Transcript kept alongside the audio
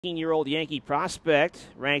18-year-old Yankee prospect,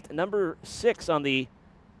 ranked number 6 on the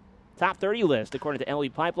top 30 list, according to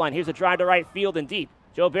MLB Pipeline. Here's a drive to right field and deep.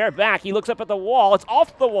 Jobert back. He looks up at the wall. It's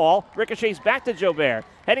off the wall. Ricochets back to Jobert.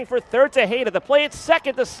 Heading for third to Hayden. The play at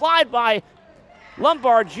second. The slide by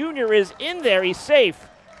Lombard Jr. is in there. He's safe.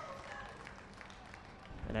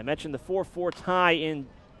 And I mentioned the 4-4 tie in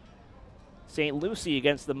St. Lucie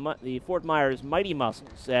against the Fort Myers Mighty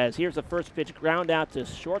Muscles. As here's the first pitch ground out to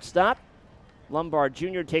shortstop. Lombard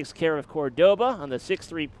Jr. takes care of Cordoba on the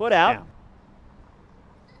 6-3 putout. Yeah.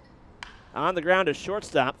 On the ground to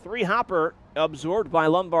shortstop. 3-hopper absorbed by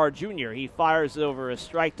Lombard Jr. He fires over a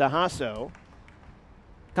strike to Hasso.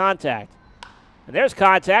 Contact. And there's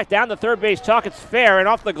contact. Down the third base tuck. It's fair. And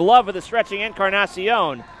off the glove of the stretching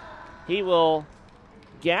Encarnacion. He will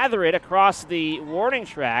gather it across the warning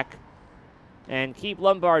track and keep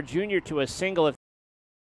Lombard Jr. to a single.